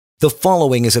The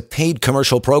following is a paid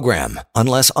commercial program.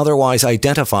 Unless otherwise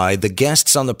identified, the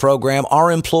guests on the program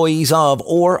are employees of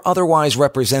or otherwise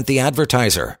represent the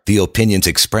advertiser. The opinions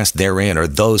expressed therein are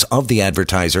those of the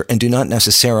advertiser and do not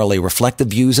necessarily reflect the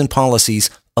views and policies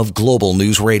of Global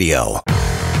News Radio.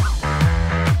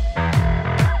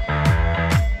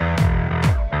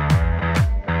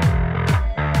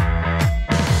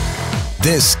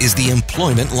 This is the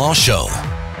Employment Law Show.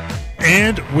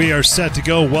 And we are set to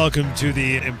go. Welcome to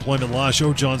the Employment Law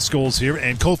Show. John Scholes here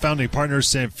and co-founding partner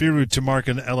Samfiru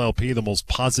Tumarkin LLP, the most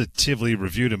positively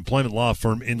reviewed employment law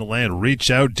firm in the land.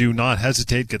 Reach out. Do not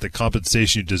hesitate. Get the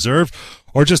compensation you deserve.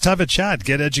 Or just have a chat.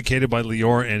 Get educated by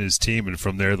Lior and his team, and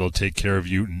from there they'll take care of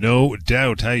you. No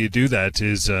doubt. How you do that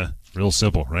is real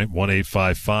simple, right?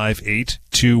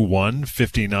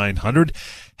 1-855-821-5900.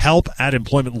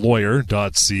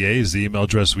 help@employmentlawyer.ca is the email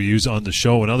address we use on the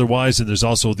show and otherwise. And there's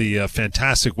also the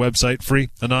fantastic website, free,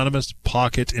 anonymous,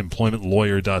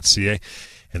 pocketemploymentlawyer.ca.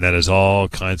 And that is all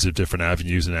kinds of different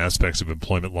avenues and aspects of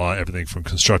employment law, everything from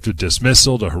constructive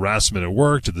dismissal to harassment at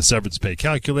work to the severance pay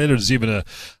calculator. There's even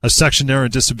a section there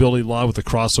in disability law with a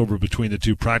crossover between the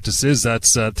two practices.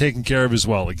 That's taken care of as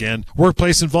well. Again,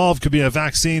 workplace involved could be a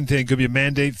vaccine thing, could be a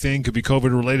mandate thing, could be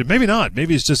COVID related. Maybe not.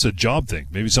 Maybe it's just a job thing.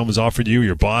 Maybe someone's offered you,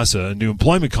 your boss, a new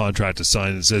employment contract to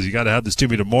sign and says, you got to have this to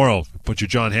me tomorrow. Put your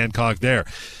John Hancock there.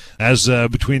 As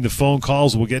between the phone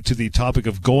calls, we'll get to the topic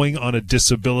of going on a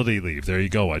disability leave. There you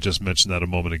go. I just mentioned that a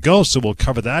moment ago, so we'll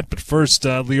cover that. But first,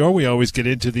 Lior, we always get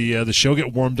into the show,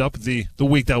 get warmed up the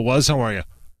week that was. How are you?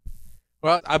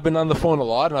 Well, I've been on the phone a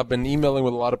lot, and I've been emailing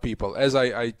with a lot of people, as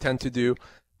I tend to do.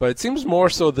 But it seems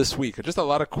more so this week. Just a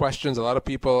lot of questions, a lot of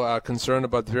people concerned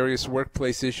about various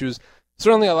workplace issues.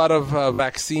 Certainly a lot of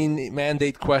vaccine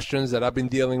mandate questions that I've been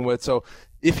dealing with. So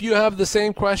if you have the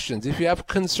same questions, if you have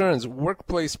concerns,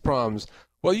 workplace problems,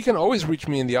 well, you can always reach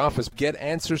me in the office, get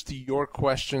answers to your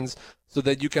questions so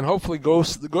that you can hopefully go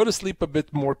to sleep a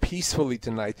bit more peacefully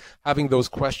tonight, having those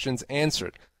questions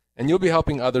answered. And you'll be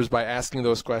helping others by asking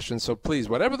those questions. So please,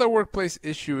 whatever the workplace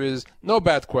issue is, no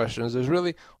bad questions. There's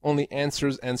really only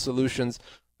answers and solutions.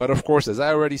 But of course, as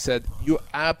I already said, you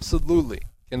absolutely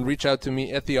can reach out to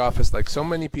me at the office like so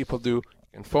many people do. You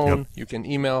can phone, You can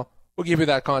email. We'll give you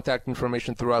that contact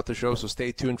information throughout the show, so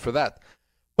stay tuned for that.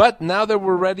 But now that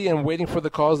we're ready and waiting for the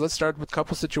calls, let's start with a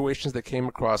couple situations that came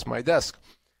across my desk.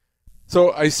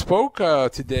 So I spoke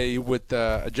today with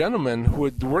a gentleman who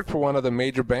had worked for one of the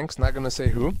major banks, not going to say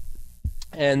who.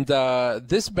 And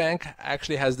this bank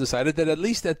actually has decided that at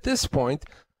least at this point,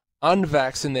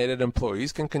 unvaccinated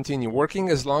employees can continue working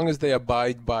as long as they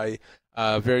abide by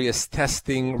various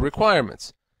testing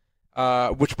requirements.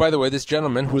 Which, by the way, this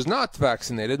gentleman who's not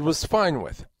vaccinated was fine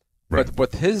with. Right. But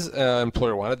what his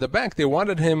employer wanted, the bank, they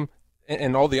wanted him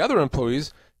and all the other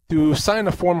employees to sign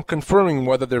a form confirming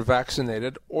whether they're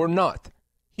vaccinated or not.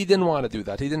 He didn't want to do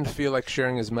that. He didn't feel like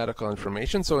sharing his medical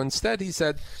information. So instead, he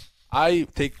said, I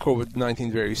take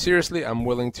COVID-19 very seriously. I'm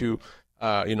willing to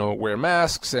wear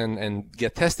masks and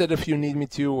get tested if you need me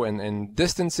to and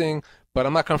distancing, but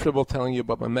I'm not comfortable telling you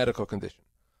about my medical condition.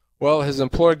 Well, his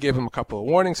employer gave him a couple of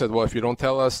warnings, said, well, if you don't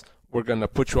tell us, we're going to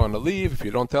put you on a leave. If you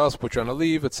don't tell us, put you on a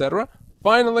leave, etc.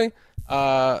 Finally,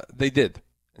 they did.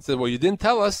 And said, well, you didn't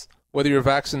tell us whether you're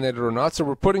vaccinated or not, so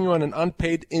we're putting you on an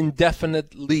unpaid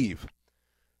indefinite leave.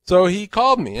 So he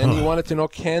called me, and he wanted to know,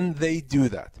 can they do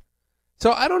that?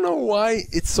 So I don't know why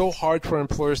it's so hard for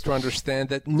employers to understand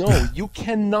that, no, you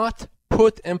cannot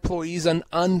put employees on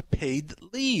unpaid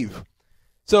leave.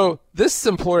 So this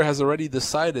employer has already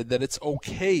decided that it's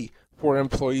okay for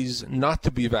employees not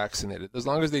to be vaccinated as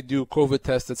long as they do COVID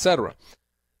tests, etc.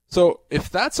 So if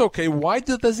that's okay, why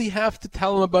does he have to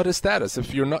tell him about his status?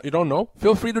 If you don't know,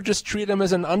 feel free to just treat him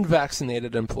as an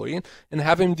unvaccinated employee and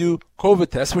have him do COVID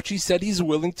tests, which he said he's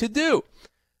willing to do.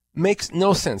 Makes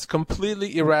no sense.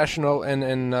 Completely irrational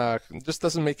and just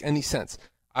doesn't make any sense.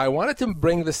 I wanted to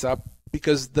bring this up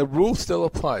because the rule still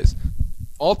applies.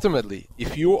 Ultimately,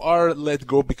 if you are let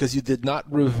go because you did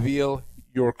not reveal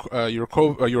your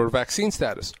vaccine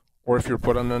status, or if you're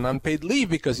put on an unpaid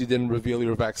leave because you didn't reveal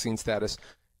your vaccine status,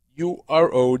 you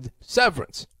are owed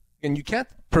severance. And you can't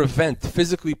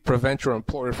physically prevent your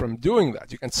employer from doing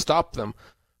that. You can stop them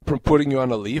from putting you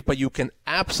on a leave, but you can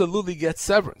absolutely get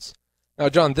severance. Now,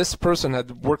 John, this person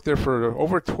had worked there for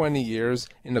over 20 years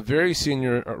in a very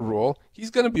senior role.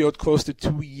 He's going to be owed close to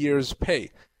 2 years'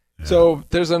 pay. So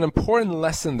there's an important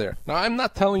lesson there. Now, I'm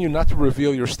not telling you not to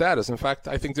reveal your status. In fact,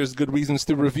 I think there's good reasons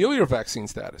to reveal your vaccine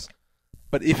status.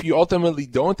 But if you ultimately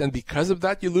don't, and because of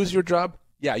that you lose your job,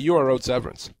 yeah, you are owed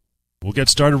severance. We'll get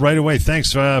started right away.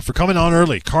 Thanks for coming on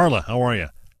early. Carla, how are you?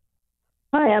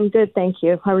 Hi, I'm good, thank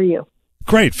you. How are you?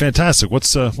 Great, fantastic.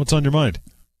 What's on your mind?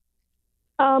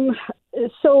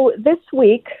 So this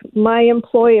week, my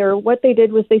employer, what they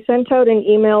did was they sent out an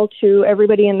email to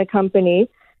everybody in the company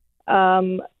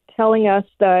telling us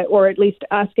that, or at least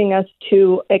asking us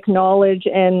to acknowledge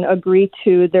and agree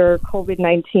to their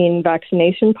COVID-19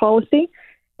 vaccination policy.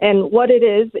 And what it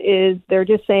is they're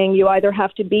just saying you either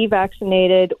have to be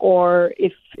vaccinated, or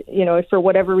if for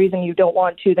whatever reason you don't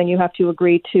want to, then you have to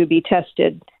agree to be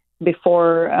tested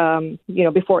before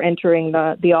entering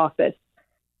the office.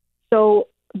 So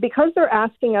because they're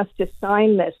asking us to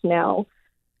sign this now,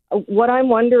 what I'm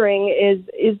wondering is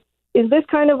this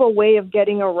kind of a way of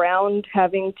getting around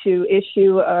having to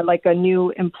issue a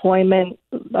new employment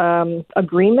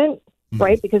agreement,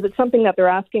 right? Because it's something that they're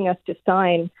asking us to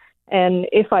sign. And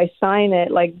if I sign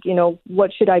it,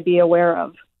 what should I be aware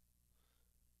of?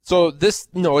 So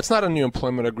no, it's not a new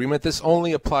employment agreement. This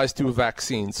only applies to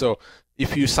vaccines. So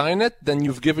if you sign it, then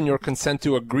you've given your consent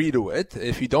to agree to it.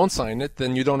 If you don't sign it,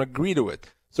 then you don't agree to it.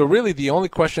 So really, the only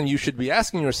question you should be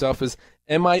asking yourself is,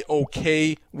 am I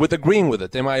okay with agreeing with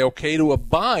it? Am I okay to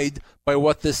abide by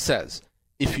what this says?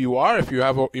 If you are,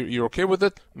 you're okay with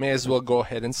it, may as well go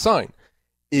ahead and sign.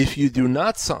 If you do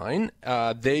not sign,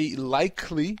 they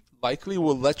likely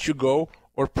will let you go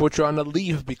or put you on a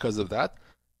leave because of that.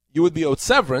 You would be owed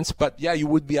severance, but yeah, you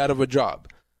would be out of a job.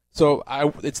 So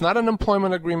it's not an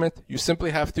employment agreement. You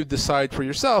simply have to decide for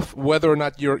yourself whether or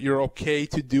not you're okay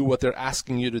to do what they're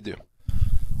asking you to do.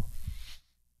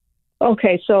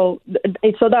 Okay, so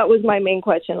that was my main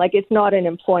question. It's not an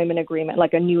employment agreement,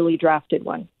 like a newly drafted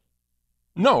one.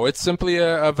 No, it's simply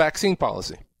a vaccine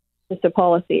policy. Just a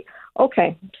policy.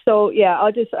 Okay, so yeah,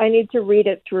 I need to read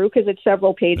it through because it's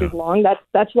several pages long.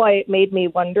 That's why it made me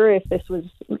wonder if this was,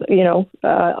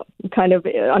 kind of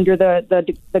under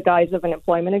the guise of an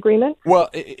employment agreement. Well,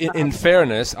 in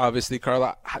fairness, obviously,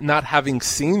 Carla, not having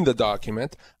seen the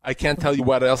document, I can't tell you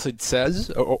what else it says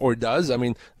or does. I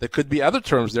mean, there could be other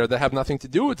terms there that have nothing to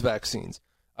do with vaccines.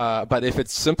 But if it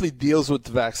simply deals with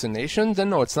vaccination, then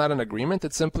no, it's not an agreement.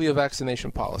 It's simply a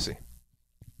vaccination policy.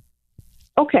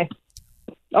 Okay.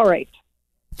 All right.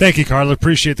 Thank you, Carla.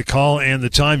 Appreciate the call and the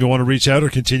time. You want to reach out or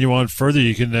continue on further,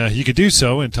 you can do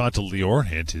so and talk to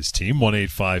Lior and his team,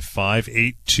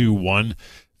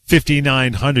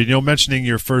 1-855-821-5900. Mentioning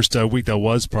your first week that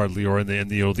was part, Lior, and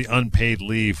the unpaid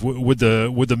leave. Would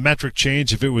the metric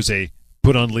change if it was a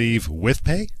put on leave with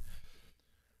pay?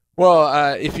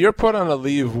 Well, if you're put on a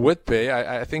leave with pay,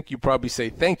 I think you probably say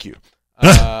thank you.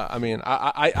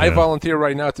 I volunteer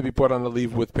right now to be put on a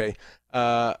leave with pay.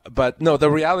 But no,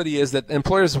 the reality is that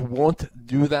employers won't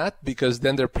do that because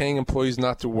then they're paying employees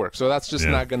not to work. So that's just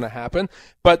not going to happen.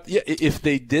 But yeah, if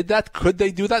they did that, could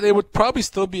they do that? It would probably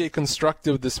still be a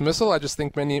constructive dismissal. I just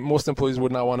think most employees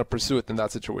would not want to pursue it in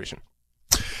that situation.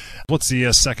 What's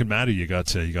the second matter you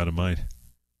got in mind?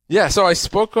 Yeah, so I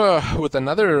spoke with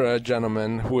another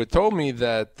gentleman who had told me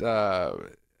that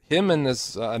him and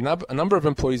a number of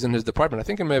employees in his department, I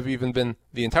think it may have even been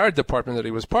the entire department that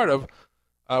he was part of,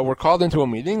 were called into a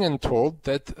meeting and told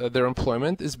that their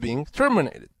employment is being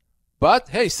terminated. But,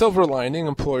 hey, silver lining,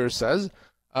 employer says,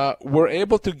 we're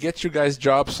able to get you guys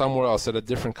jobs somewhere else at a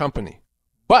different company.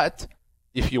 But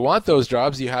if you want those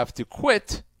jobs, you have to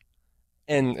quit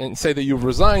and say that you've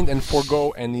resigned and forego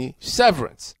any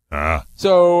severance.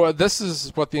 So this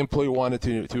is what the employee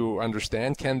wanted to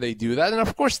understand. Can they do that? And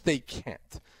of course they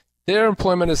can't. Their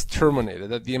employment is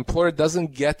terminated, that the employer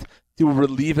doesn't get to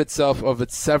relieve itself of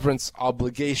its severance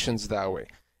obligations that way.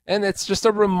 And it's just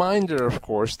a reminder, of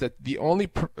course, that the only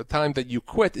time that you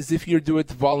quit is if you do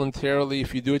it voluntarily,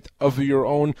 if you do it of your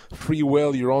own free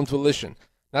will, your own volition,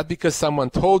 not because someone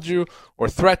told you or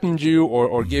threatened you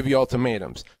or gave you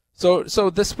ultimatums. So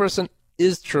this person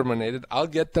is terminated. I'll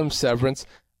get them severance.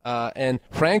 And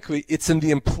frankly, it's in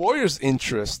the employer's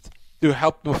interest to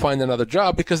help them find another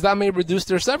job because that may reduce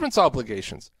their severance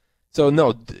obligations. So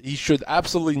no, he should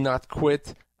absolutely not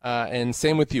quit. And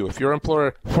same with you. If your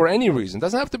employer, for any reason,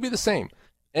 doesn't have to be the same,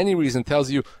 any reason tells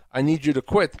you, I need you to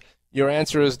quit, your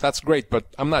answer is, that's great, but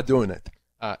I'm not doing it.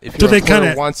 If your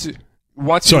employer wants you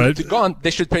to go on,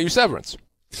 they should pay you severance.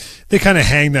 They kind of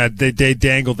hang that, they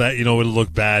dangle that, it'll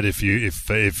look bad if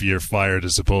you're fired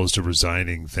as opposed to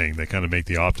resigning thing. They kind of make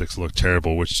the optics look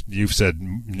terrible, which you've said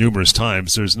numerous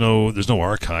times. There's no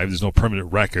archive, there's no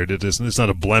permanent record. It's not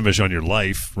a blemish on your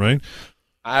life, right?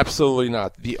 Absolutely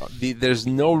not. There's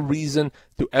no reason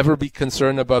to ever be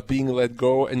concerned about being let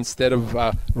go instead of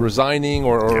resigning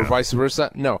or vice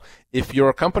versa. No. If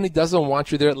your company doesn't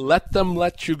want you there, let them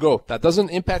let you go. That doesn't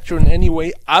impact you in any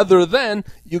way other than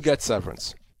you get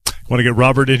severance. I want to get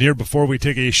Robert in here before we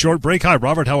take a short break. Hi,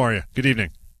 Robert. How are you? Good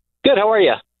evening. Good. How are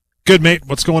you? Good, mate.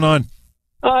 What's going on?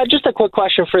 Just a quick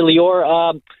question for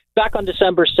Lior. Back on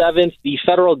December 7th, the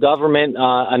federal government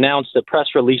announced a press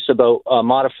release about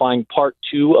modifying Part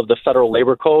 2 of the Federal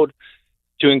Labor Code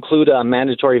to include a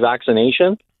mandatory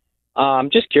vaccination. I'm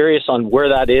just curious on where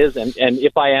that is, and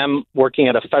if I am working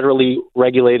at a federally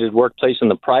regulated workplace in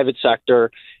the private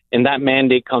sector and that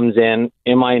mandate comes in,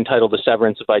 am I entitled to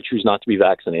severance if I choose not to be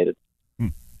vaccinated?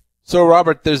 So,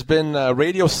 Robert, there's been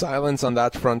radio silence on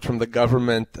that front from the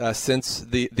government since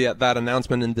that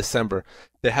announcement in December.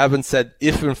 They haven't said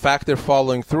if, in fact, they're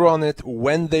following through on it,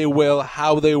 when they will,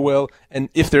 how they will, and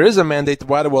if there is a mandate,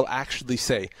 what it will actually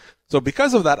say. So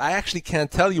because of that, I actually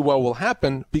can't tell you what will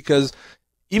happen, because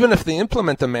even if they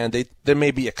implement a mandate, there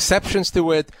may be exceptions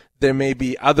to it. There may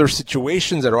be other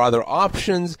situations or other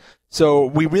options. So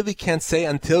we really can't say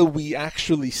until we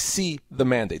actually see the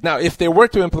mandate. Now, if they were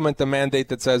to implement a mandate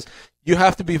that says you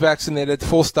have to be vaccinated,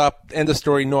 full stop, end of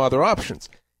story, no other options.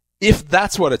 If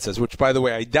that's what it says, which, by the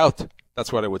way, I doubt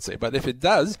that's what it would say. But if it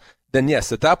does, then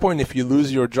yes, at that point, if you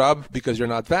lose your job because you're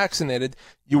not vaccinated,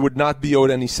 you would not be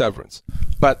owed any severance.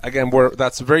 But again,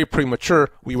 that's very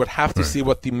premature. We would have to see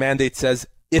what the mandate says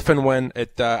if and when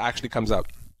it actually comes out.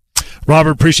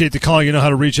 Robert, appreciate the call. You know how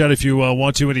to reach out if you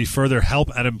want to. Any further help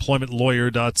at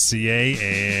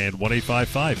employmentlawyer.ca and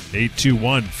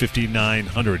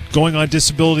 1-855-821-5900. Going on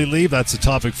disability leave, that's the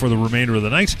topic for the remainder of the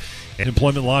night. And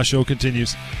Employment Law Show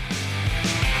continues.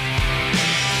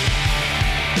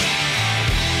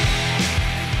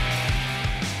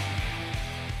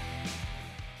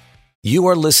 You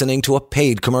are listening to a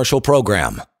paid commercial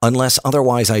program. Unless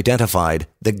otherwise identified,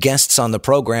 the guests on the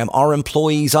program are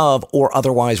employees of or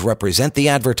otherwise represent the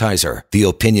advertiser. The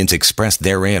opinions expressed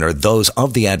therein are those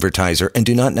of the advertiser and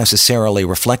do not necessarily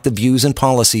reflect the views and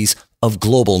policies of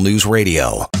Global News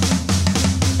Radio.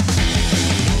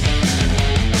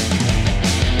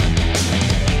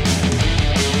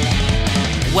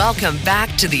 Welcome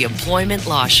back to the Employment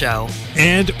Law Show.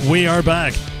 And we are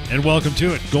back. And welcome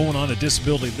to it. Going on a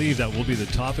disability leave, that will be the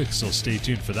topic, so stay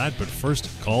tuned for that. But first,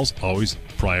 calls always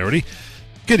priority.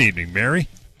 Good evening, Mary.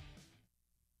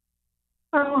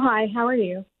 Oh, hi. How are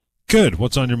you? Good.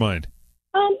 What's on your mind?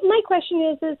 My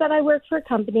question is that I work for a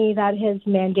company that has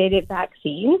mandated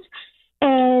vaccines,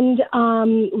 and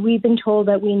we've been told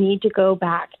that we need to go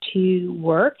back to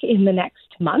work in the next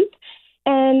month.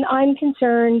 And I'm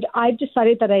concerned. I've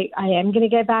decided that I am going to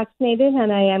get vaccinated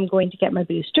and I am going to get my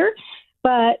booster.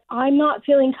 But I'm not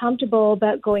feeling comfortable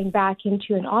about going back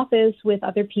into an office with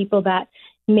other people that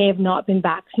may have not been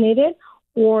vaccinated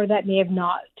or that may have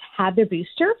not had their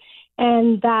booster.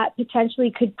 And that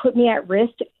potentially could put me at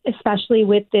risk, especially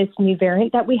with this new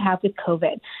variant that we have with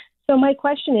COVID. So my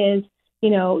question is,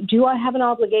 do I have an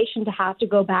obligation to have to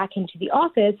go back into the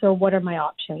office, or what are my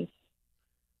options?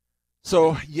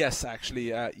 So, yes,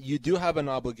 actually, you do have an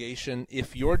obligation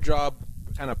if your job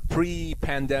kind of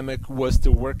pre-pandemic was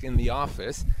to work in the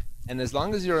office, and as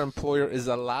long as your employer is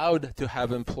allowed to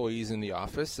have employees in the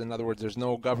office, in other words, there's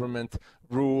no government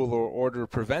rule or order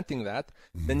preventing that,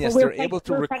 then yes, they're able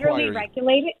to require you.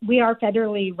 We are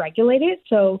federally regulated,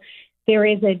 so there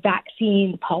is a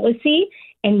vaccine policy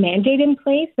and mandate in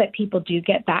place that people do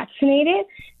get vaccinated,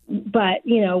 but,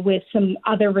 with some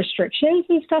other restrictions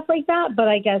and stuff like that. But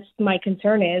I guess my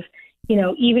concern is,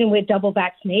 even with double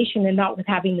vaccination and not with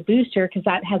having the booster, because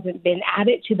that hasn't been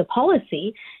added to the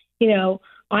policy,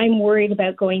 I'm worried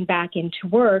about going back into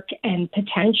work and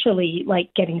potentially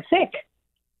getting sick.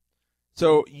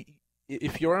 So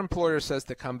if your employer says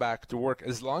to come back to work,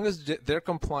 as long as they're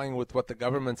complying with what the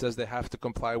government says they have to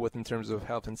comply with in terms of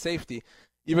health and safety,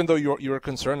 even though you're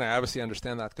concerned, I obviously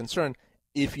understand that concern,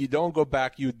 if you don't go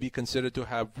back, you'd be considered to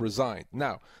have resigned.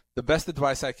 Now, the best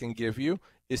advice I can give you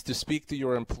is to speak to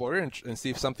your employer and see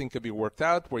if something could be worked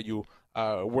out where you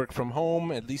work from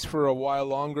home at least for a while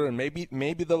longer, and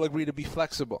maybe they'll agree to be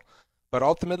flexible. But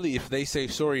ultimately, if they say,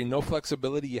 sorry, no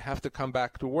flexibility, you have to come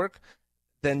back to work,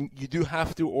 then you do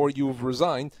have to, or you've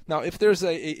resigned. Now, if there's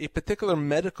a particular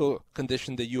medical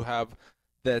condition that you have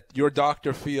that your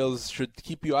doctor feels should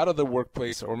keep you out of the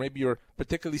workplace, or maybe you're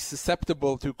particularly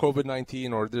susceptible to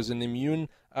COVID-19, or there's an immune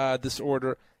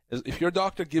disorder, if your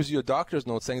doctor gives you a doctor's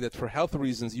note saying that for health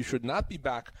reasons you should not be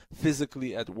back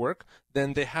physically at work,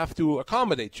 then they have to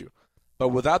accommodate you. But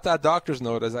without that doctor's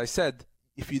note, as I said,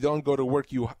 if you don't go to work,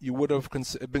 you would have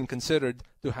been considered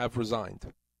to have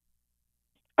resigned.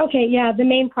 Okay, yeah, the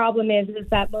main problem is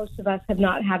that most of us have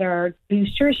not had our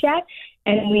boosters yet,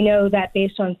 and we know that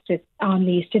based on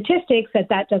the statistics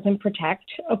that doesn't protect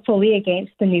fully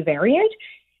against the new variant.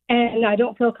 And I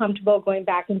don't feel comfortable going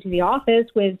back into the office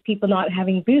with people not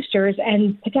having boosters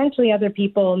and potentially other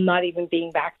people not even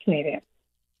being vaccinated.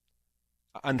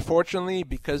 Unfortunately,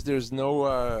 because there's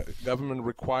no government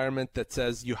requirement that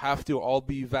says you have to all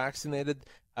be vaccinated,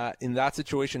 in that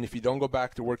situation, if you don't go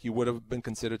back to work, you would have been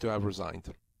considered to have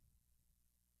resigned.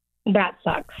 That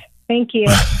sucks. Thank you.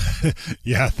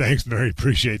 Yeah, thanks, Mary.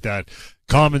 Appreciate that.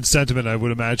 Common sentiment, I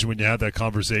would imagine, when you have that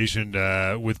conversation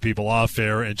with people off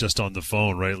air and just on the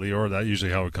phone, right, Lior? That's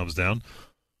usually how it comes down.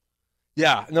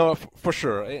 Yeah, no, for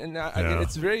sure. And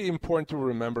it's very important to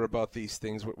remember about these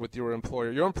things with your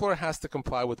employer. Your employer has to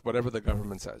comply with whatever the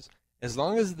government says. As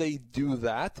long as they do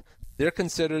that, they're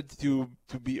considered to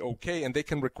be okay, and they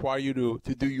can require you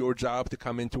to do your job, to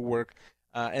come into work.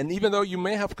 And even though you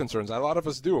may have concerns, a lot of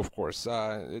us do, of course.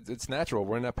 It's natural.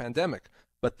 We're in a pandemic.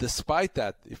 But despite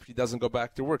that, if she doesn't go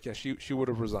back to work, she would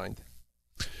have resigned.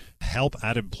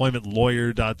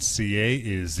 help@employmentlawyer.ca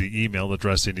is the email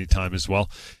address anytime as well.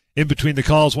 In between the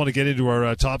calls, want to get into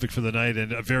our topic for the night,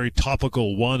 and a very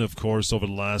topical one, of course, over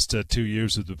the last 2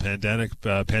 years of the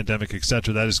pandemic,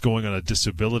 etc. That is going on a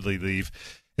disability leave.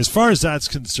 As far as that's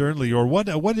concerned, Lior,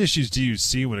 what issues do you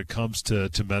see when it comes to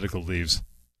medical leaves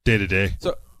day to day?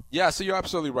 So you're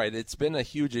absolutely right. It's been a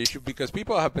huge issue because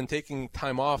people have been taking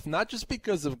time off, not just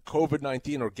because of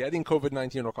COVID-19 or getting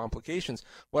COVID-19 or complications.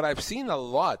 What I've seen a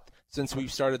lot since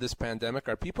we've started this pandemic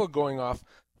are people going off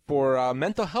for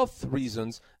mental health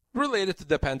reasons related to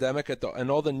the pandemic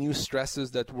and all the new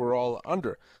stresses that we're all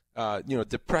under,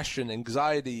 depression,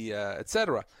 anxiety,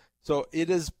 etc. So it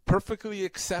is perfectly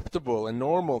acceptable and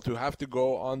normal to have to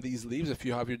go on these leaves if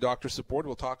you have your doctor's support.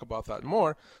 We'll talk about that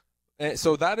more. And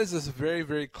so that is a very,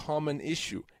 very common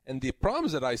issue. And the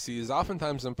problems that I see is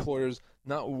oftentimes employers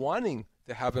not wanting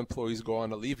to have employees go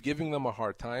on a leave, giving them a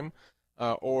hard time,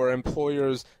 or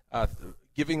employers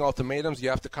giving ultimatums, you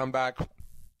have to come back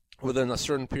within a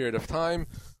certain period of time,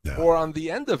 or on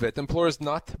the end of it, employers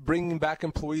not bringing back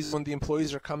employees when the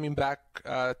employees are coming back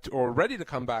or ready to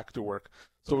come back to work.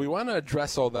 So we want to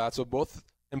address all that so both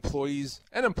employees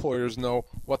and employers know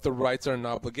what the rights and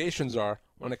obligations are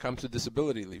when it comes to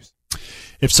disability leaves.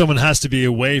 If someone has to be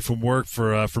away from work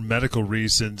for medical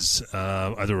reasons,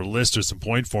 either a list or some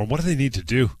point form, what do they need to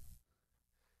do?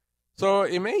 So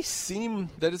it may seem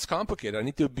that it's complicated. I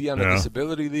need to be on a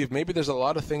disability leave. Maybe there's a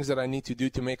lot of things that I need to do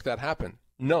to make that happen.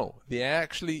 No,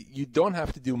 you don't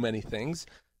have to do many things.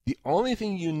 The only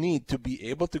thing you need to be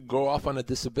able to go off on a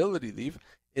disability leave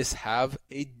is have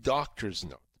a doctor's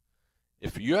note.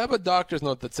 If you have a doctor's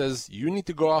note that says you need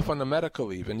to go off on a medical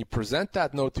leave and you present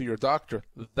that note to your doctor,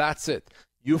 that's it.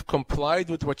 You've complied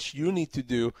with what you need to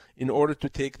do in order to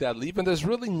take that leave, and there's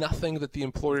really nothing that the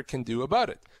employer can do about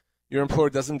it. Your employer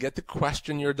doesn't get to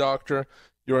question your doctor.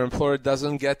 Your employer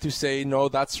doesn't get to say, no,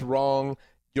 that's wrong.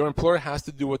 Your employer has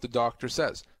to do what the doctor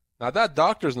says. Now, that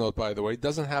doctor's note, by the way,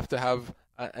 doesn't have to have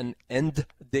an end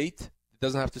date. It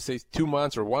doesn't have to say 2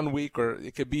 months or 1 week, or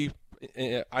it could be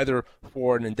either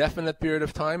for an indefinite period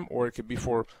of time or it could be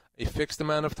for a fixed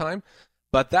amount of time.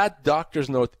 But that doctor's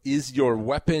note is your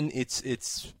weapon. It's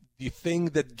the thing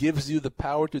that gives you the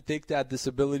power to take that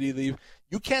disability leave.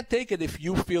 You can't take it if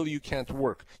you feel you can't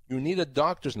work. You need a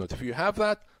doctor's note. If you have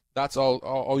that, that's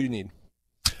all you need.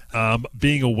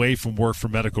 Being away from work for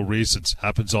medical reasons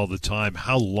happens all the time.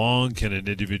 How long can an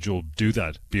individual do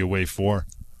that, be away for?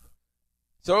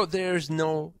 So there's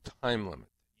no time limit.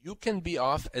 You can be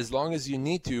off as long as you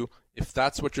need to if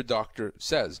that's what your doctor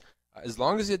says. As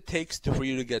long as it takes for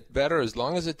you to get better, as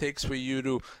long as it takes for you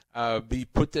to be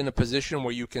put in a position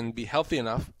where you can be healthy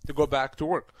enough to go back to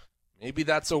work. Maybe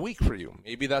that's a week for you.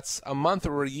 Maybe that's a month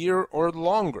or a year or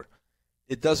longer.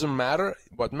 It doesn't matter.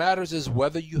 What matters is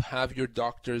whether you have your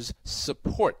doctor's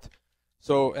support.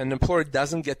 So an employer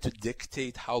doesn't get to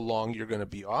dictate how long you're going to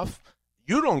be off.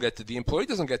 The employee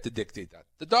doesn't get to dictate that.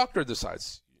 The doctor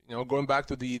decides. Going back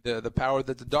to the power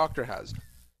that the doctor has.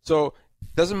 So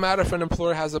it doesn't matter if an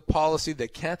employer has a policy. They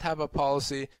can't have a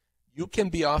policy. You can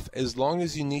be off as long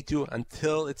as you need to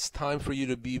until it's time for you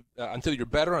to be, until you're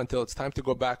better, until it's time to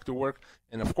go back to work.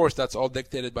 And, of course, that's all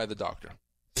dictated by the doctor.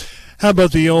 How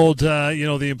about the old,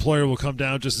 the employer will come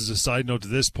down, just as a side note to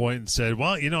this point, and say,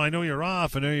 well, I know you're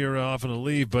off. I know you're off on a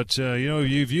leave, but,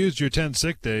 you've used your 10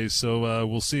 sick days, so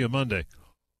we'll see you Monday.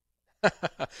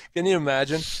 Can you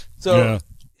imagine? So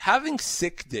having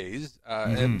sick days,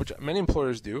 which many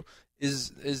employers do,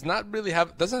 is not really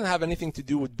doesn't have anything to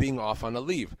do with being off on a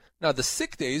leave. Now, the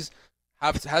sick days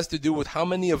has to do with how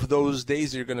many of those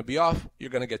days you're going to be off, you're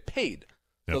going to get paid.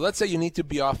 Yep. So let's say you need to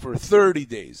be off for 30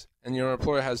 days, and your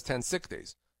employer has 10 sick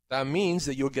days. That means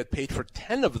that you'll get paid for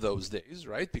 10 of those days,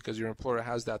 right, because your employer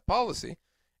has that policy,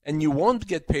 and you won't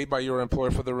get paid by your employer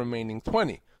for the remaining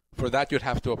 20. For that, you'd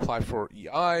have to apply for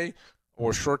EI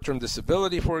or short-term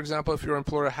disability, for example, if your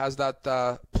employer has that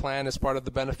plan as part of the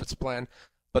benefits plan.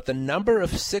 But the number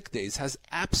of sick days has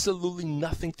absolutely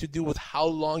nothing to do with how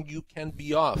long you can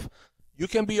be off. You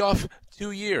can be off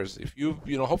 2 years if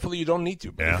hopefully you don't need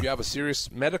to. But if you have a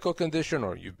serious medical condition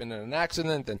or you've been in an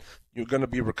accident and you're going to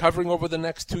be recovering over the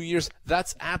next 2 years,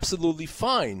 that's absolutely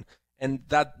fine. And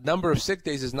that number of sick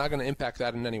days is not going to impact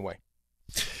that in any way.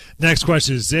 Next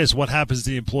question is this: what happens to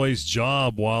the employee's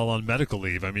job while on medical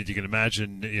leave? I mean, you can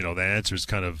imagine, the answer is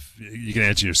you can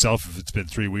answer yourself if it's been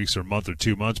 3 weeks or a month or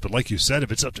 2 months. But like you said,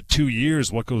 if it's up to 2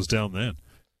 years, what goes down then?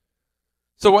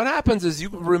 So what happens is you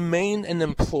remain an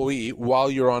employee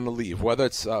while you're on a leave. Whether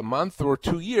it's a month or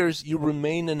 2 years, you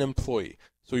remain an employee.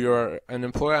 So you're an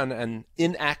employee on an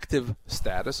inactive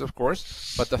status, of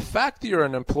course. But the fact that you're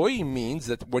an employee means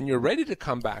that when you're ready to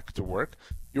come back to work,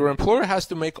 your employer has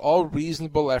to make all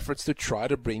reasonable efforts to try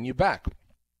to bring you back,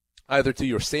 either to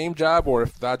your same job or,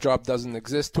 if that job doesn't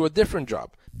exist, to a different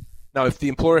job. Now, if the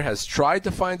employer has tried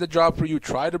to find a job for you,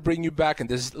 tried to bring you back, and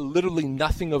there's literally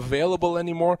nothing available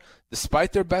anymore,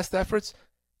 despite their best efforts,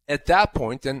 at that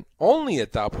point, and only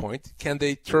at that point, can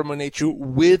they terminate you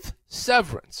with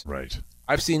severance. Right.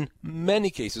 I've seen many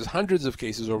cases, hundreds of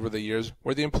cases over the years,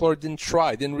 where the employer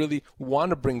didn't really want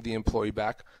to bring the employee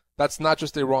back. That's not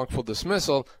just a wrongful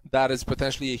dismissal, that is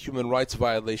potentially a human rights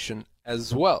violation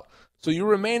as well. So you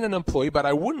remain an employee, but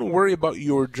I wouldn't worry about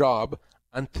your job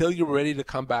until you're ready to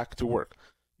come back to work.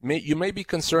 You may be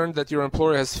concerned that your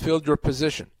employer has filled your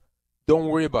position. Don't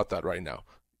worry about that right now,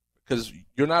 because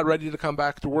you're not ready to come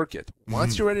back to work yet.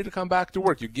 Once you're ready to come back to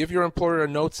work, you give your employer a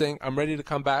note saying, I'm ready to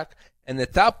come back, and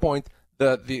at that point,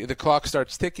 the clock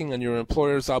starts ticking on your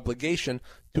employer's obligation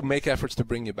to make efforts to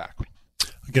bring you back.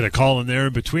 I get a call in there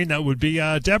in between. That would be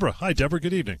Deborah. Hi, Deborah.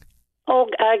 Good evening. Oh,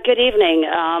 good evening.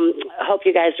 Hope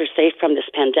you guys are safe from this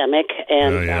pandemic.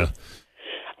 And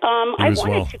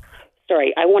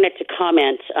I wanted to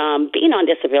comment. Being on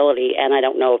disability, and I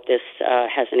don't know if this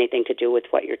has anything to do with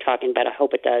what you're talking about. I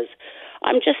hope it does.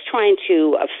 I'm just trying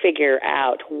to figure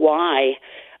out why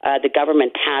the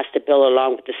government passed a bill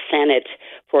along with the Senate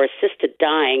for assisted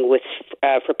dying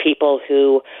for people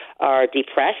who are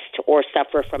depressed or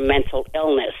suffer from mental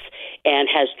illness, and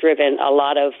has driven a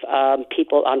lot of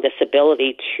people on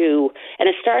disability and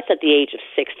it starts at the age of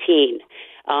 16.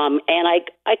 And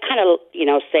I kind of,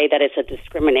 say that it's a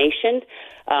discrimination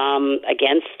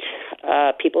against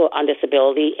people on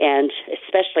disability, and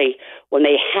especially when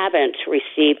they haven't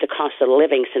received the cost of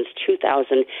living since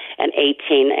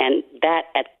 2018, and that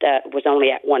was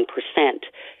only at 1%.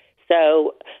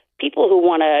 So people who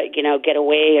want to, get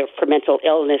away for mental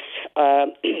illness,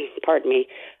 pardon me,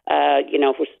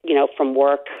 from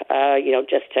work,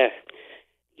 just to,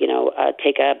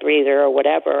 take a breather or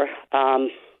whatever,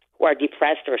 who are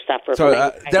depressed or suffer from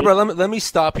anxiety. Deborah, let me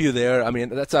stop you there. I mean,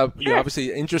 that's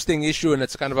obviously interesting issue, and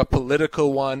it's kind of a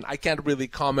political one. I can't really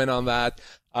comment on that.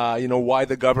 Why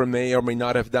the government may or may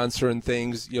not have done certain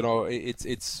things.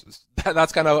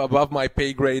 That's kind of above my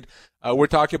pay grade. We're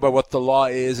talking about what the law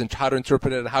is and how to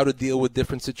interpret it, and how to deal with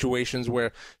different situations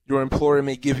where your employer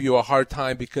may give you a hard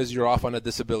time because you're off on a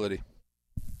disability.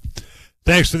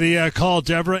 Thanks for the call,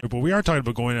 Deborah. But we are talking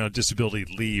about going on disability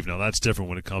leave. Now, that's different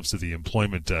when it comes to the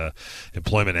employment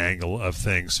angle of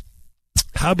things.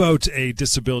 How about a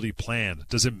disability plan?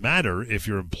 Does it matter if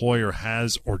your employer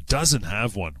has or doesn't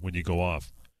have one when you go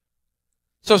off?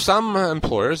 So some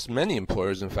employers, many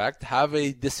employers in fact, have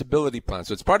a disability plan.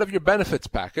 So it's part of your benefits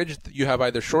package. You have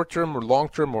either short-term or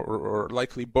long-term or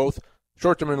likely both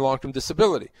short-term and long-term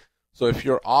disability. So if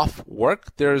you're off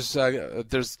work, there's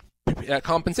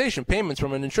compensation payments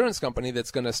from an insurance company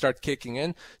that's going to start kicking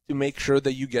in to make sure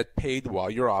that you get paid while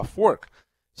you're off work.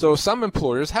 So some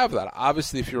employers have that.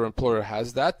 Obviously, if your employer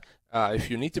has that,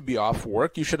 if you need to be off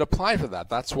work, you should apply for that.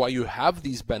 That's why you have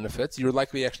these benefits. You're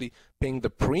likely actually paying the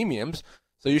premiums,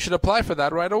 so you should apply for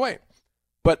that right away.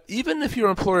 But even if your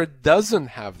employer doesn't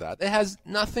have that, it has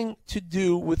nothing to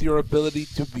do with your ability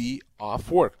to be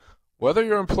off work. Whether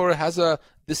your employer has a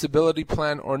disability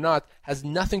plan or not has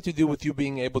nothing to do with you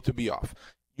being able to be off.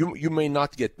 You may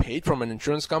not get paid from an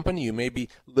insurance company. You may be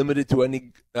limited to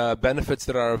any benefits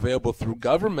that are available through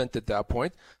government at that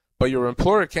point. But your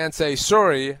employer can't say,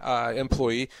 sorry,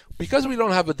 employee, because we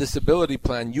don't have a disability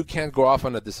plan, you can't go off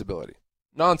on a disability.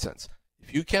 Nonsense.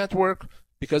 If you can't work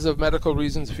because of medical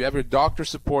reasons, if you have your doctor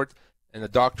support and a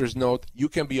doctor's note, you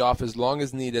can be off as long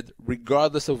as needed,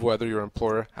 regardless of whether your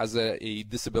employer has a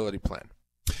disability plan.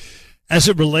 As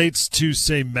it relates to,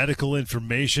 say, medical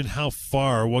information,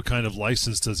 what kind of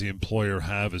license does the employer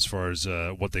have as far as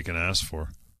what they can ask for?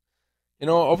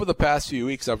 Over the past few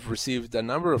weeks, I've received a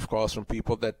number of calls from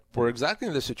people that were exactly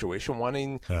in this situation,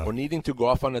 wanting or needing to go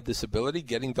off on a disability,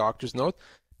 getting doctor's note,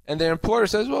 and their employer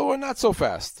says, well, we're not so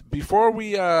fast. Before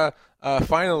we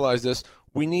finalize this,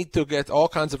 we need to get all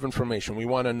kinds of information. We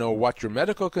want to know what your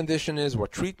medical condition is,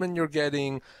 what treatment you're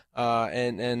getting,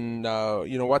 and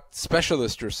what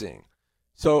specialist you're seeing.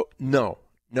 So no.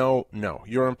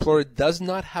 Your employer does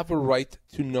not have a right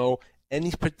to know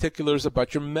any particulars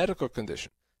about your medical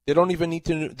condition. They don't even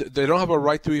they don't have a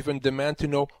right to even demand to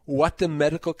know what the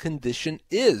medical condition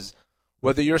is.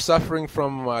 Whether you're suffering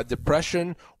from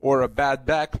depression or a bad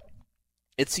back,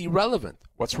 it's irrelevant.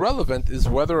 What's relevant is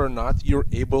whether or not you're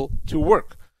able to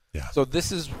work. Yeah. So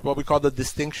this is what we call the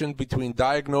distinction between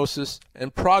diagnosis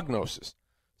and prognosis.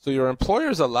 So your employer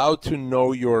is allowed to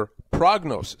know your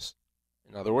prognosis.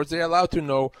 In other words, they're allowed to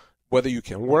know whether you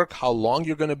can work, how long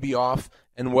you're going to be off,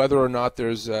 and whether or not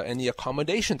there's any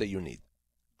accommodation that you need.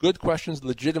 Good questions,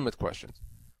 legitimate questions.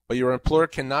 But your employer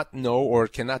cannot know or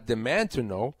cannot demand to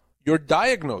know your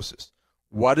diagnosis.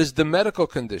 What is the medical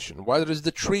condition? What is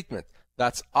the treatment?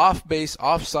 That's off base,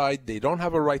 offside. They don't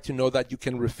have a right to know that. You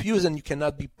can refuse, and you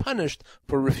cannot be punished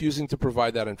for refusing to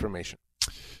provide that information.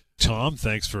 Tom,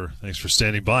 thanks for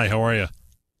standing by. How are you?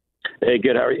 Hey,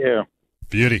 good. How are you?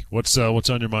 Beauty. What's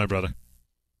on your mind, brother?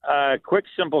 Quick,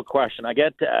 simple question. I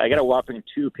get a whopping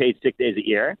 2 paid sick days a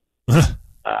year.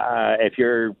 If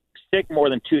you're sick more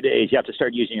than 2 days, you have to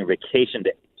start using your vacation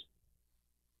days.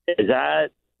 Is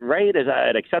that right? Is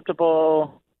that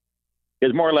acceptable?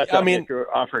 Because more or less, if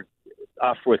you're off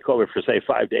with COVID for say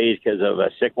 5 days because of a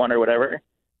sick one or whatever,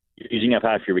 you're using up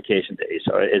half your vacation days.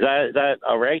 So is that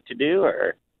all right to do?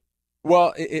 Or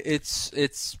well, it's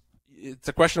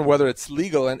a question of whether it's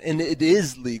legal, and it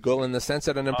is legal in the sense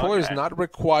that an employer is not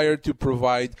required to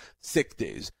provide sick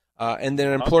days. And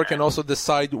their employer can also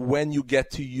decide when you get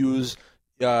to use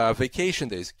vacation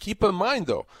days. Keep in mind,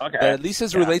 though, that at least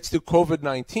as relates to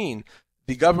COVID-19,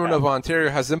 the government of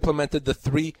Ontario has implemented the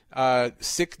 3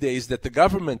 sick days that the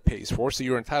government pays for, so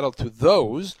you're entitled to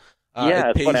those.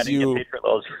 It pays I didn't get paid for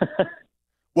those.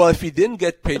 Well, if you didn't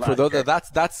get paid for those,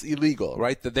 that's illegal,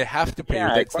 right? That they have to pay you.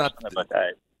 That's not about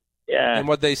that. Yeah. And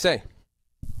what they say?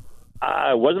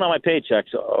 It wasn't on my paycheck,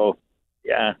 so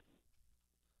yeah.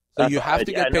 So you have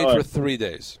to get paid for 3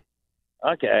 days.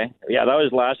 Okay. Yeah, that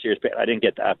was last year's pay. I didn't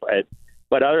get that.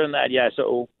 But other than that, yeah,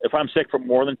 so if I'm sick for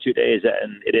more than 2 days,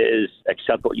 then it is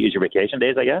acceptable to use your vacation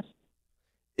days, I guess?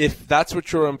 If that's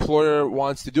what your employer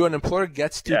wants to do, an employer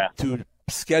gets to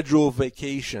schedule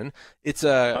vacation. It's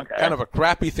a kind of a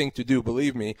crappy thing to do,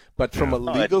 believe me. But from a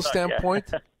legal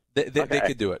standpoint, they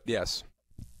could do it, yes.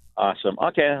 Awesome.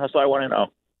 Okay, that's all I want to know.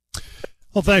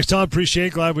 Well, thanks, Tom. Appreciate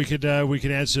it. Glad we could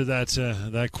answer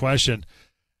that question.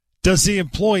 Does the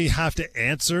employee have to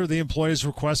answer the employee's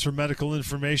request for medical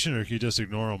information, or can you just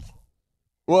ignore them?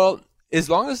 Well, as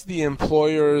long as the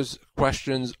employer's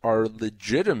questions are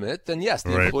legitimate, then yes,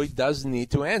 the employee does need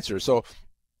to answer. So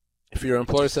if your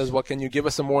employer says, well, can you give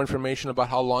us some more information about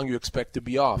how long you expect to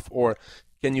be off? Or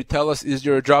can you tell us, is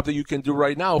there a job that you can do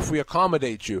right now if we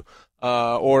accommodate you?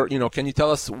 Or, can you tell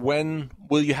us when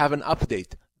will you have an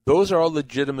update? Those are all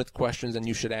legitimate questions, and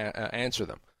you should answer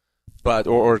them,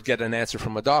 or get an answer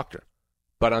from a doctor.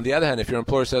 But on the other hand, if your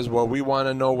employer says, well, we want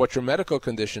to know what your medical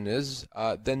condition is,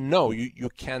 then no, you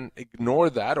can ignore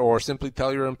that, or simply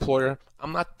tell your employer,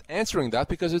 I'm not answering that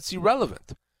because it's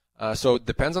irrelevant. So it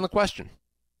depends on the question.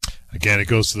 Again, it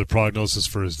goes to the prognosis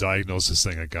for his diagnosis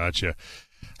thing. I gotcha.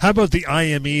 How about the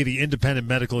IME, the Independent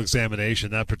Medical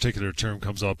Examination? That particular term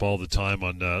comes up all the time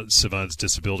on Sivan's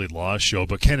Disability Law Show.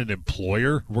 But can an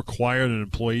employer require an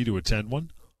employee to attend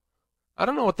one? I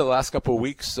don't know what the last couple of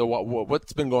weeks,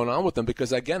 what's been going on with them,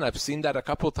 because, again, I've seen that a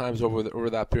couple of times over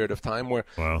that period of time where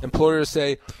employers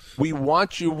say, we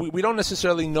want you, we don't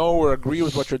necessarily know or agree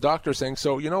with what your doctor is saying,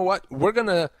 so you know what, we're going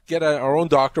to get our own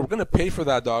doctor, we're going to pay for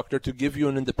that doctor to give you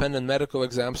an independent medical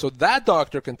exam so that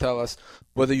doctor can tell us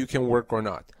whether you can work or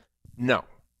not. No,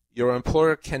 your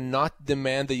employer cannot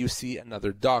demand that you see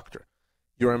another doctor.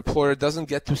 Your employer doesn't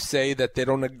get to say that they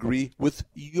don't agree with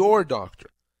your doctor.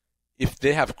 If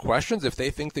they have questions, if they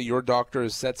think that your doctor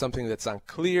has said something that's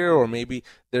unclear, or maybe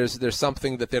there's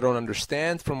something that they don't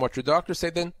understand from what your doctor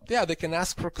said, then yeah, they can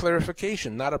ask for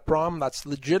clarification. Not a problem. That's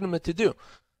legitimate to do.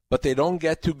 But they don't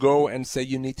get to go and say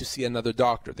you need to see another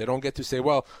doctor. They don't get to say,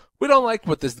 well, we don't like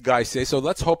what this guy says, so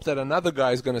let's hope that another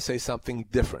guy is going to say something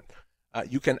different.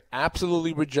 You can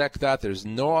absolutely reject that. There's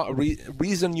no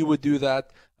reason you would do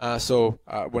that. So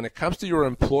when it comes to your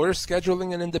employer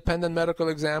scheduling an independent medical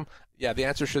exam, yeah, the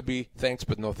answer should be thanks,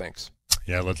 but no thanks.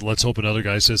 Yeah, let's hope another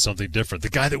guy says something different. The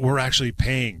guy that we're actually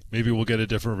paying, maybe we'll get a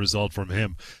different result from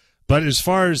him. But as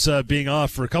far as being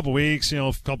off for a couple weeks,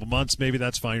 a couple months, maybe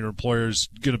that's fine. Your employer's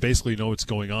going to basically know what's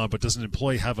going on. But does an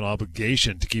employee have an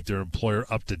obligation to keep their employer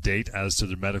up to date as to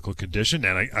their medical condition?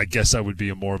 And I guess that would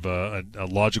be more of a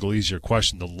logical, easier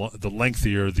question. The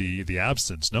lengthier the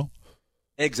absence, no?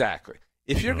 Exactly.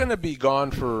 If you're going to be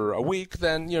gone for a week,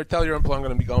 then tell your employer I'm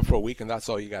going to be gone for a week, and that's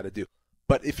all you got to do.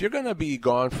 But if you're going to be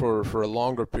gone for a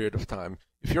longer period of time,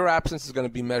 if your absence is going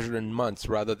to be measured in months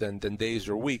rather than days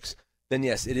or weeks, then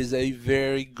yes, it is a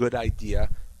very good idea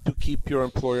to keep your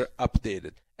employer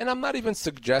updated. And I'm not even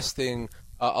suggesting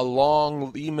a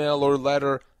long email or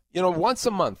letter, once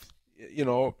a month.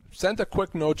 Send a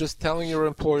quick note just telling your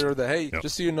employer that, hey,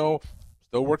 just so you know,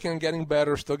 still working on getting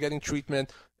better, still getting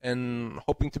treatment, and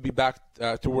hoping to be back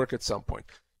to work at some point.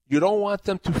 You don't want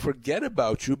them to forget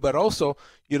about you, but also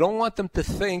you don't want them to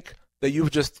think that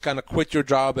you've just kind of quit your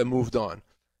job and moved on.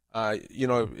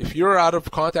 If you're out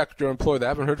of contact with your employer, they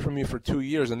haven't heard from you for 2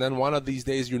 years, and then one of these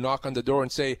days you knock on the door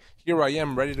and say, here I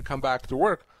am, ready to come back to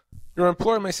work, your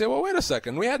employer may say, well, wait a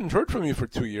second, we hadn't heard from you for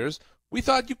 2 years. We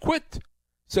thought you quit.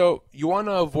 So you want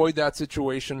to avoid that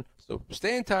situation. So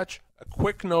stay in touch. A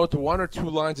quick note, 1 or 2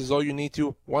 lines is all you need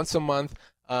to, once a month.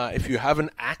 If you have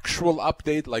an actual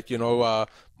update, like,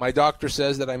 my doctor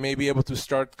says that I may be able to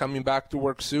start coming back to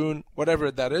work soon, whatever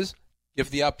that is,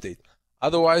 give the update.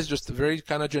 Otherwise, just very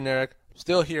kind of generic,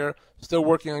 still here, still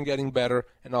working on getting better,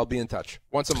 and I'll be in touch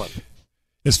once a month.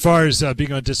 As far as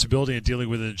being on disability and dealing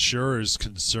with an insurer is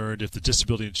concerned, if the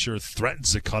disability insurer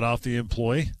threatens to cut off the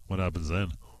employee, what happens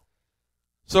then?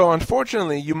 So,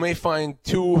 unfortunately, you may find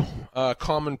 2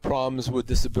 common problems with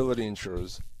disability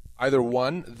insurers. Either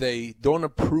one, they don't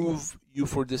approve you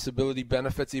for disability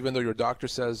benefits even though your doctor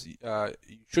says you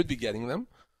should be getting them.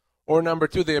 Or number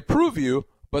 2, they approve you,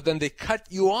 but then they cut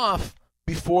you off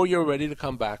before you're ready to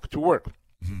come back to work.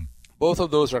 Mm-hmm. Both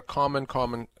of those are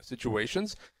common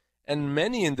situations, and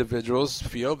many individuals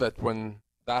feel that when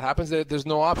that happens, there's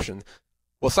no option.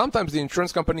 Well, sometimes the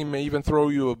insurance company may even throw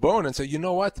you a bone and say, you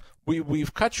know what,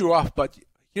 we've cut you off, but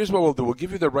here's what we'll do. We'll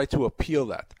give you the right to appeal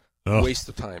that. Waste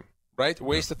of time, right?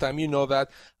 Waste of time, you know that,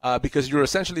 because you're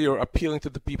appealing to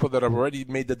the people that have already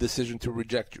made the decision to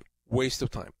reject you. Waste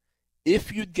of time.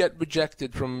 If you get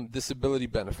rejected from disability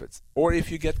benefits, or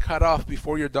if you get cut off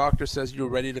before your doctor says you're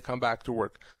ready to come back to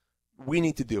work, we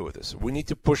need to deal with this. We need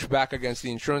to push back against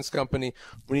the insurance company.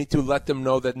 We need to let them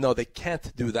know that, no, they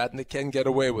can't do that and they can't get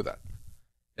away with that.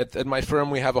 At my firm,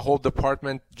 we have a whole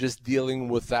department just dealing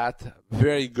with that.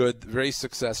 Very good, very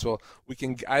successful. We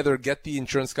can either get the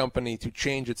insurance company to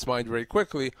change its mind very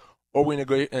quickly, or we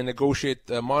negotiate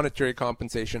monetary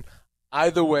compensation.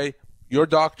 Either way,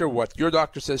 what your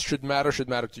doctor says should matter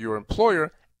to your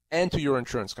employer and to your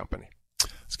insurance company.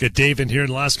 Let's get Dave in here in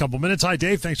the last couple minutes. Hi,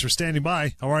 Dave. Thanks for standing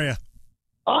by. How are you?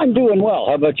 I'm doing well.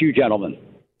 How about you, gentlemen?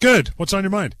 Good. What's on your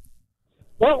mind?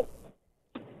 Well,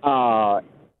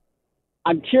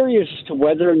 I'm curious as to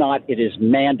whether or not it is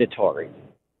mandatory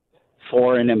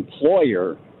for an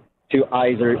employer to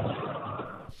either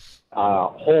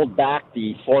hold back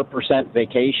the 4%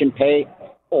 vacation pay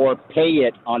or pay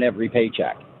it on every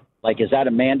paycheck. Like, is that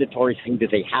a mandatory thing? Do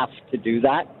they have to do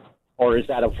that? Or is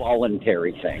that a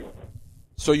voluntary thing?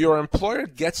 So your employer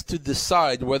gets to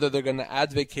decide whether they're going to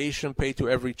add vacation pay to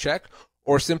every check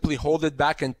or simply hold it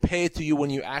back and pay it to you when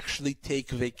you actually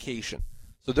take vacation.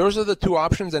 So those are the 2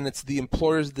 options, and it's the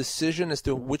employer's decision as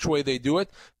to which way they do it.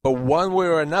 But one way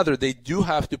or another, they do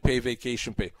have to pay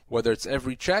vacation pay, whether it's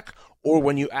every check or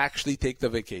when you actually take the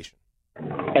vacation.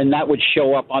 And that would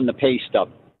show up on the pay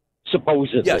stub,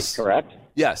 supposedly, yes. Correct?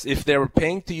 Yes, if they're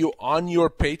paying to you on your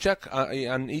paycheck,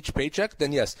 on each paycheck,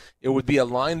 then yes, it would be a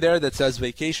line there that says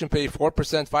vacation pay 4%,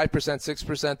 5%,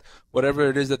 6%, whatever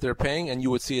it is that they're paying, and you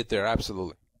would see it there,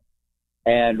 absolutely.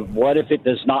 And what if it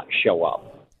does not show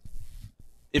up?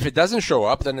 If it doesn't show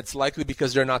up, then it's likely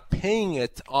because they're not paying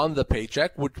it on the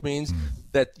paycheck, which means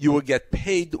that you will get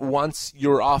paid once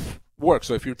you're off work.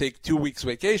 So if you take 2 weeks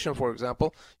vacation, for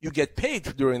example, you get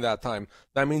paid during that time.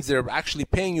 That means they're actually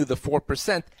paying you the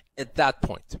 4% at that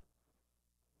point.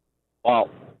 Well,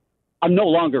 I'm no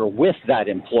longer with that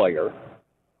employer.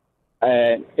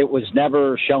 It was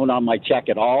never shown on my check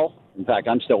at all. In fact,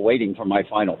 I'm still waiting for my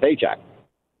final paycheck.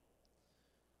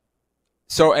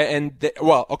 So,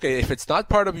 okay, if it's not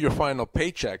part of your final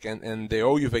paycheck and they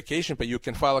owe you vacation pay, you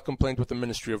can file a complaint with the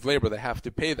Ministry of Labor. They have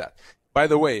to pay that. By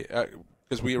the way,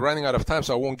 because we're running out of time,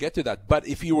 so I won't get to that. But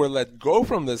if you were let go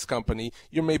from this company,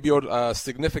 you may be owed a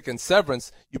significant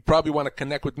severance. You probably want to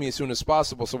connect with me as soon as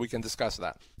possible so we can discuss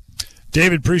that.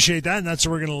 David, appreciate that, and that's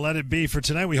where we're going to let it be for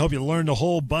tonight. We hope you learned a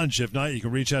whole bunch. If not, you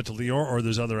can reach out to Lior, or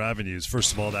there's other avenues.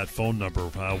 First of all, that phone number,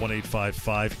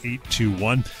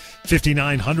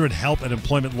 1-855-821-5900,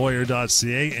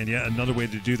 help@employmentlawyer.ca. And yet another way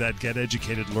to do that, get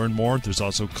educated, learn more. There's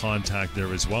also contact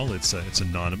there as well. It's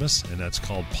anonymous, and that's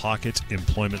called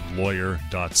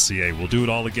pocketemploymentlawyer.ca. We'll do it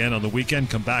all again on the weekend.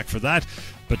 Come back for that.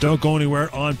 But don't go anywhere.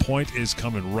 On Point is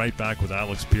coming right back with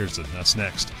Alex Pearson. That's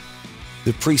next.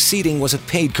 The preceding was a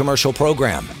paid commercial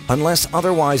program. Unless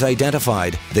otherwise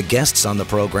identified, the guests on the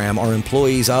program are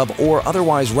employees of or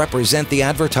otherwise represent the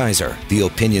advertiser. The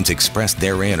opinions expressed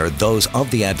therein are those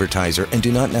of the advertiser and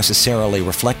do not necessarily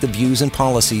reflect the views and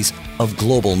policies of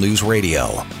Global News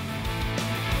Radio.